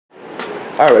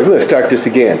All right, we're gonna start this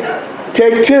again.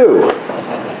 Take two.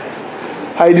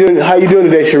 How you doing? How you doing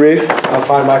today, Sherif? I'm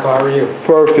fine, Michael. How are you?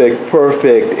 Perfect,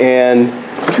 perfect. And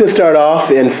I'm just gonna start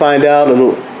off and find out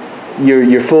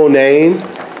your full name.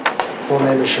 Full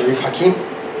name is Sherif Hakeem.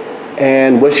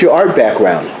 And what's your art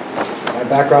background? My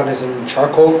background is in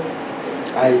charcoal.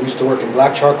 I used to work in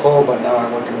black charcoal, but now I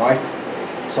work in white.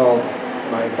 So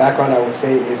my background, I would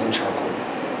say, is in charcoal.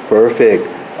 Perfect.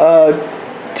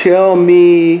 Tell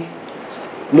me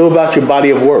a little about your body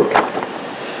of work.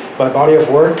 My body of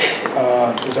work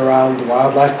is around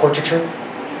wildlife portraiture.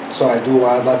 So I do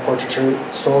wildlife portraiture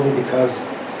solely because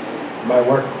my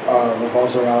work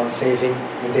revolves around saving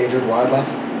endangered wildlife.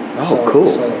 Oh, cool.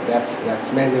 So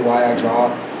that's mainly why I draw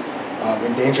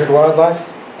endangered wildlife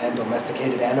and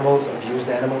domesticated animals, abused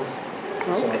animals.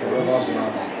 Okay. So it revolves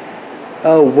around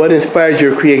that. What inspires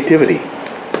your creativity?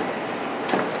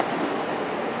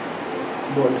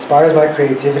 What inspires my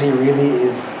creativity really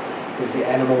is the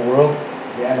animal world.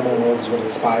 The animal world is what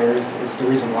inspires, is the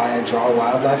reason why I draw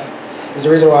wildlife. It's the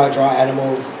reason why I draw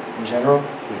animals in general.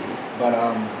 Mm-hmm. But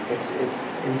it's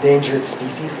endangered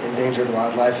species, endangered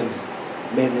wildlife is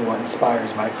mainly what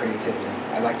inspires my creativity.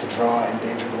 I like to draw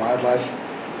endangered wildlife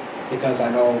because I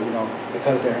know,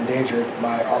 because they're endangered,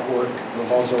 my artwork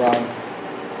revolves around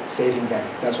saving them.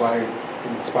 That's why it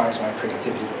inspires my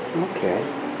creativity. Okay.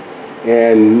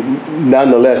 And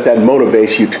nonetheless, that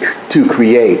motivates you to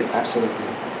create. Absolutely.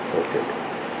 Okay.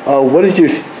 What is your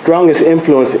strongest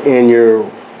influence in your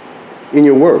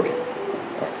work?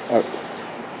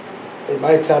 It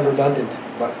might sound redundant,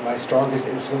 but my strongest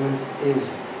influence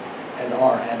is and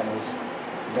are animals.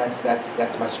 That's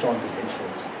my strongest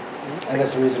influence, and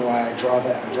that's the reason why I draw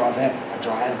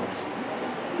animals.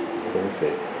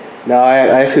 Perfect. Now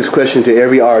I ask this question to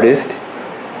every artist.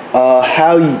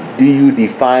 How do you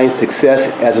define success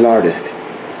as an artist?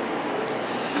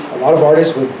 A lot of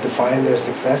artists would define their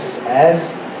success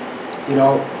as,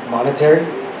 monetary.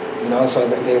 So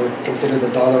they would consider the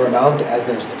dollar amount as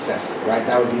their success, right?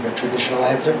 That would be the traditional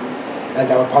answer, and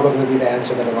that would probably be the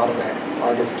answer that a lot of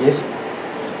artists give.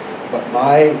 But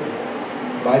my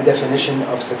definition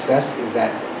of success is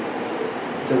that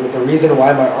the reason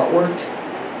why my artwork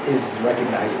is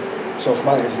recognized. So if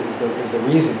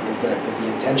the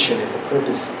intention, if the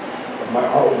purpose of my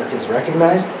artwork is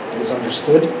recognized and is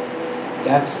understood,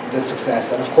 that's the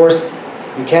success. And of course,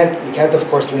 you can't of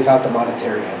course leave out the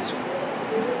monetary answer.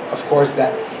 Of course,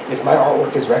 that if my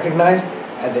artwork is recognized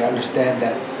and they understand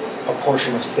that a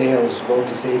portion of sales go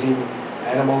to saving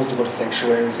animals, to go to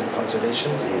sanctuaries and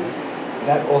conservations,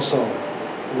 that also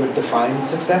would define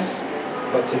success.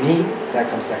 But to me, that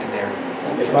comes secondary.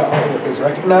 If my artwork is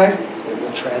recognized, it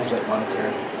will translate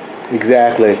monetarily.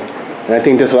 Exactly. And I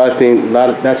think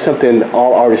that's something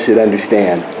all artists should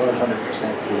understand.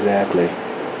 100%. Exactly.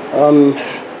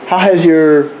 How has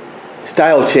your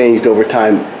style changed over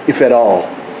time, if at all?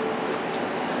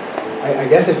 I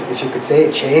guess if you could say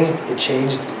it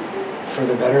changed for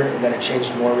the better, and that it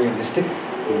changed more realistic.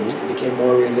 Mm-hmm. It became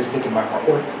more realistic in my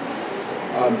artwork.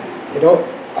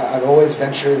 I've always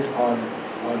ventured on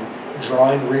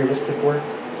drawing realistic work.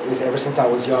 It was ever since I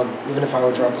was young. Even if I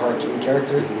would draw cartoon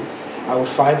characters, mm-hmm. I would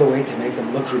find a way to make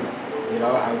them look real.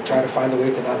 I would try to find a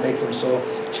way to not make them so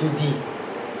 2D.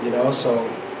 So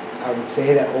I would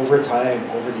say that over time,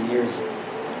 over the years,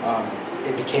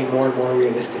 it became more and more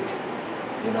realistic.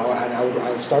 And I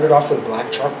would start it off with black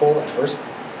charcoal at first,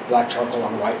 black charcoal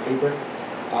on white paper,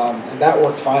 and that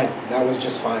worked fine. That was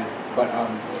just fine. But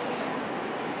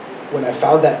when I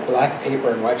found that black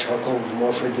paper and white charcoal was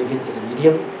more forgiving to the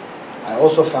medium, I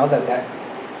also found that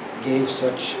gave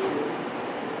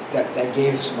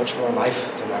much more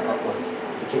life to my artwork.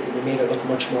 It made it look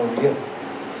much more real.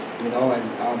 And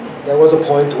there was a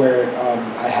point where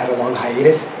I had a long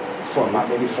hiatus for about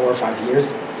maybe 4 or 5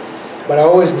 years. But I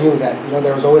always knew that,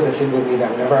 there was always a thing with me that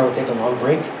whenever I would take a long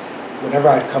break, whenever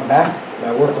I'd come back,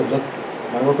 my work would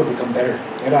become better.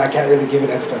 I can't really give an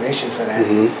explanation for that.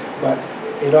 Mm-hmm. But,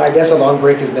 I guess a long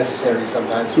break is necessary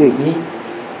sometimes. For me,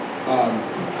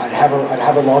 I'd have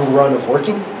a long run of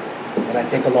working, and I'd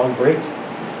take a long break.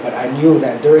 But I knew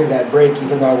that during that break,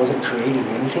 even though I wasn't creating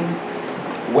anything,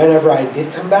 whenever I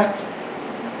did come back,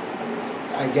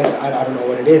 I guess, I don't know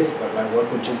what it is, but my work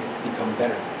would just become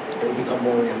better. It would become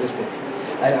more realistic.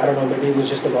 I don't know, maybe it was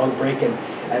just a long break and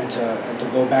to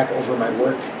go back over my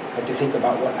work and to think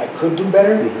about what I could do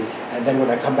better. Mm-hmm. And then when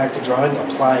I come back to drawing,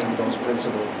 applying those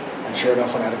principles. And sure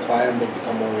enough, when I'd apply them, they'd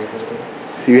become more realistic.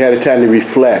 So you had a time to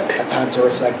reflect. A time to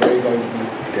reflect, there you go.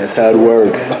 That's how it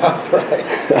works. Right.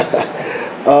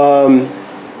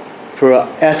 For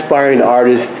aspiring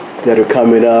artists that are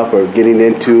coming up or getting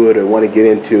into it or want to get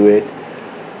into it,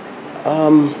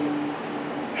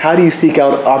 How do you seek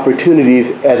out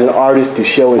opportunities as an artist to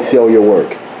show and sell your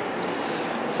work?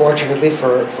 Fortunately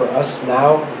for us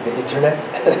now, the internet,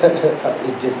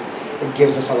 it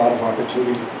gives us a lot of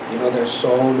opportunity. You know, there's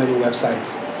so many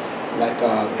websites like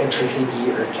Entry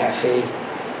Thingy or Chaffey.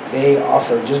 They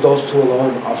offer, just those two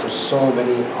alone, offer so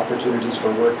many opportunities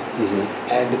for work.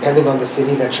 And depending on the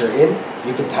city that you're in,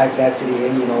 you can type that city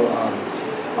in, you know,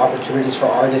 opportunities for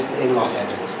artists in Los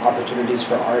Angeles, opportunities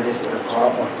for artists or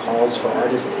calls for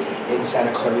artists in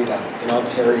Santa Clarita, in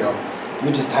Ontario.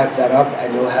 You just type that up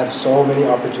and you'll have so many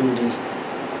opportunities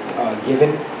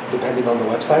given depending on the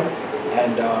website.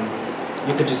 And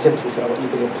you could just simply, you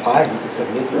could apply, you could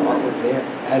submit your artwork there.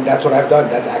 And that's what I've done.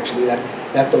 That's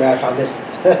the way I found this.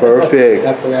 Perfect.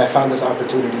 That's the way I found this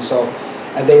opportunity. So,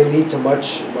 and they lead to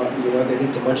much, you know, they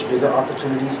lead to much bigger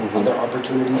opportunities, other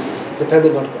opportunities,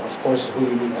 depending on, of course, who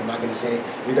you meet. I'm not going to say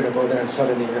you're going to go there and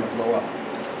suddenly you're going to blow up.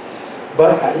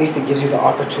 But at least it gives you the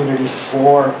opportunity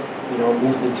for, you know,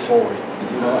 movement forward.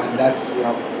 You know, and that's, you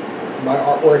know, my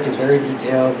artwork is very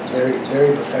detailed. It's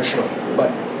very professional.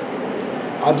 But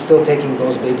I'm still taking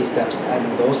those baby steps,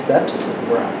 and those steps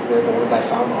were the ones I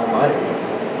found online.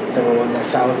 They were ones I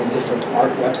found in different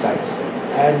art websites,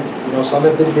 and you know, some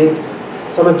have been big,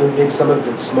 some have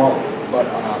been small, but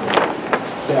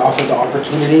they offered the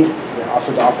opportunity. They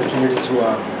offered the opportunity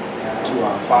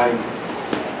to find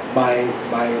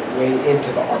my way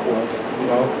into the art world. You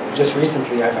know, just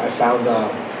recently I found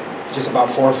just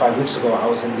about 4 or 5 weeks ago I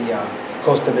was in the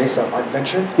Costa Mesa art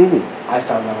venture. I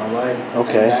found that online.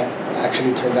 Okay. And that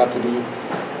actually turned out to be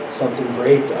something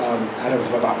great. Out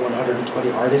of about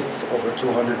 120 artists, over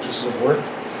 200 pieces of work,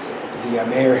 the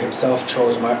mayor himself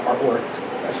chose my artwork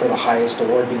for the highest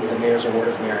award, being the Mayor's Award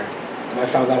of Merit. And I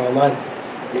found that online,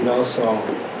 you know, so...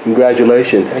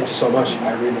 Congratulations. Thank you so much.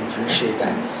 I really appreciate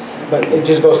that. But it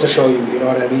just goes to show you, you know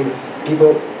what I mean?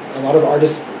 People, a lot of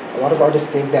artists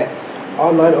think that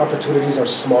online opportunities are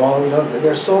small, you know,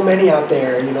 there's so many out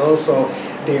there, you know, so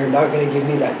they're not going to give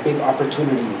me that big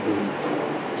opportunity.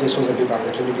 This was a big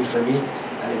opportunity for me,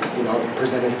 and it, you know, it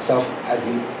presented itself as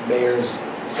the mayor's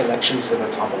selection for the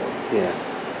top award. Yeah.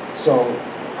 So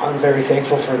I'm very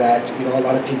thankful for that. You know, a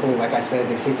lot of people, like I said,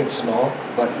 they think it's small,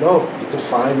 but no, you can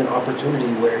find an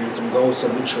opportunity where you can go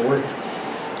submit your work.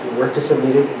 Your work is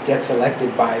submitted, it gets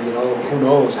selected by, you know, who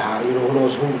knows how, you know, who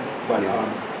knows who, but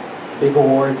big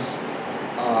awards.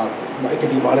 It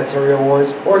could be monetary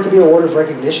awards, or it could be an award of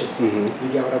recognition. You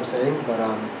get what I'm saying? But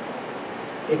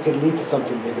it could lead to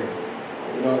something bigger,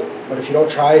 you know. But if you don't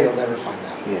try, you'll never find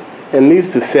out. Yeah. And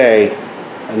needless to say,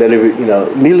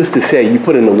 needless to say, you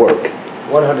put in the work.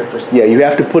 100%. Yeah, you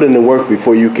have to put in the work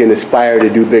before you can aspire to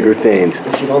do bigger things.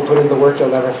 If you don't put in the work, you'll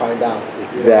never find out.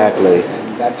 Exactly. You know?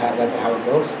 And that's how it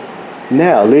goes.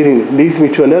 Now, leads me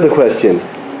to another question.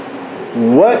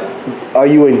 What are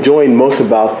you enjoying most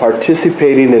about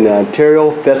participating in the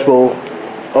Ontario Festival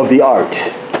of the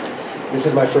Arts? This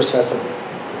is my first festival.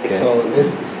 Okay. So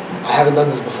I haven't done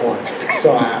this before.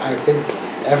 So I think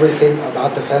everything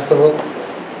about the festival,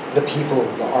 the people,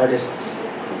 the artists,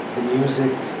 the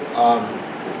music,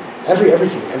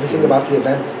 everything about the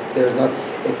event.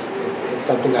 It's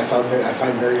something I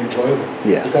find very enjoyable.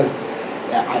 Yeah. Because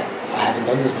I haven't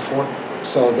done this before.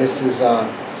 So this is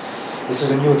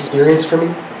a new experience for me.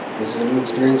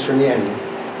 And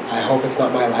I hope it's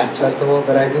not my last festival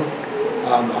that I do.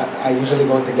 I usually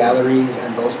go into galleries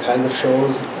and those kind of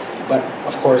shows, but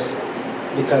of course,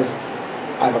 because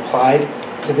I've applied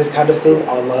to this kind of thing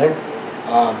online,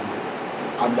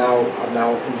 I'm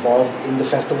now involved in the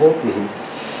festival,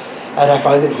 and I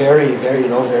find it very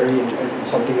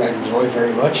something I enjoy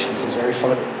very much. This is very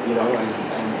fun, you know,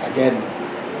 and again,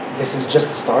 this is just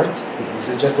the start. This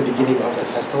is just the beginning of the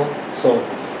festival. So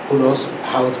who knows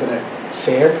how it's gonna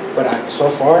fare? But so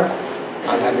far,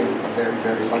 I'm having a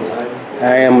very fun time.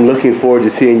 I am looking forward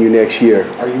to seeing you next year.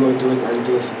 Are you doing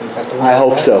the festival? I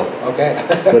hope so. Okay.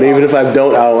 But even if I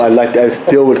don't, I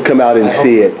still would come out and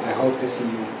see it. I hope to see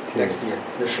you next year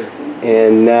for sure.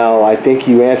 And now I think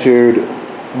you answered.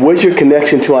 What's your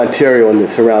connection to Ontario and the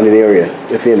surrounding area,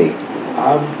 if any?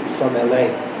 I'm from LA.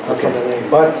 From LA,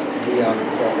 but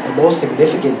the most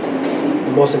significant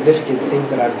things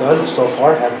that I've done so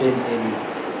far have been in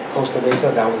Costa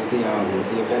Mesa. That was the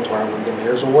event where I won the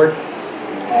Mayor's Award,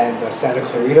 and Santa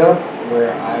Clarita,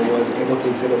 where I was able to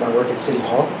exhibit my work in City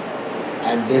Hall.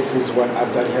 And this is what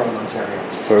I've done here in Ontario.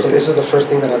 Perfect. So this is the first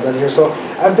thing that I've done here. So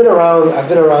I've been around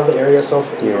the area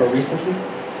recently,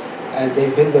 and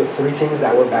they've been the three things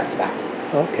that were back to back.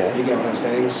 Okay. You get what I'm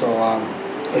saying? So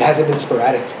it hasn't been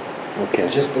sporadic. Okay.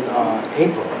 Just in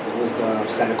April, it was the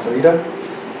Santa Clarita,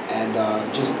 And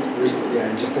just recently,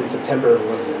 and just in September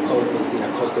was the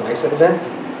Costa Mesa event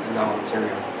in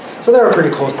Ontario. So they were pretty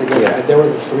close together. Yeah. And there were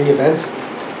the 3 events.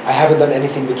 I haven't done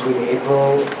anything between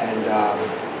April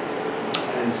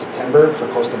and September for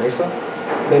Costa Mesa.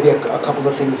 Maybe a couple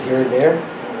of things here and there,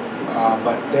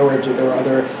 but there were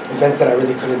other events that I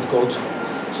really couldn't go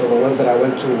to. So the ones that I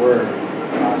went to were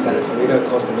Santa Clarita,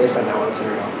 Costa Mesa, and now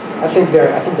Ontario. I think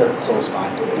they're close by.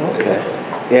 Okay.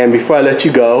 And before I let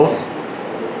you go,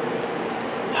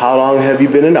 how long have you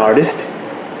been an artist?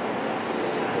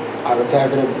 I would say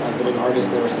I've been an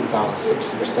artist ever since I was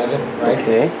 6 or 7, right?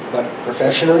 Okay. But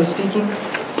professionally speaking,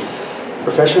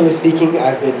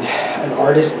 I've been an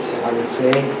artist, I would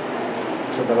say,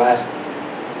 for the last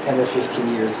 10 or 15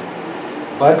 years.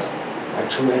 But my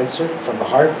true answer from the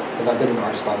heart is I've been an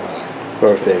artist all my life.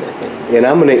 Perfect. And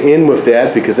I'm going to end with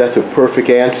that because that's a perfect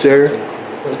answer.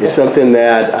 It's something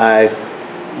that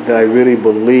I really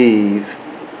believe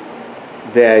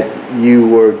that you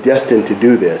were destined to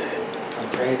do this. I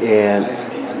pray. And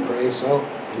I pray so.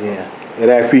 Yeah.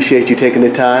 And I appreciate you taking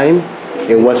the time.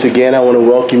 And once again, I want to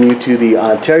welcome you to the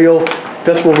Ontario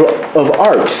Festival of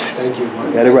Arts. Thank you,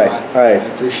 Mark. Got it right. All right. I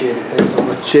appreciate it. Thanks so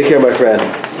much. Take care, my friend.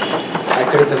 I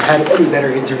couldn't have had any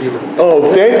better interview.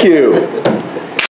 Oh, thank you.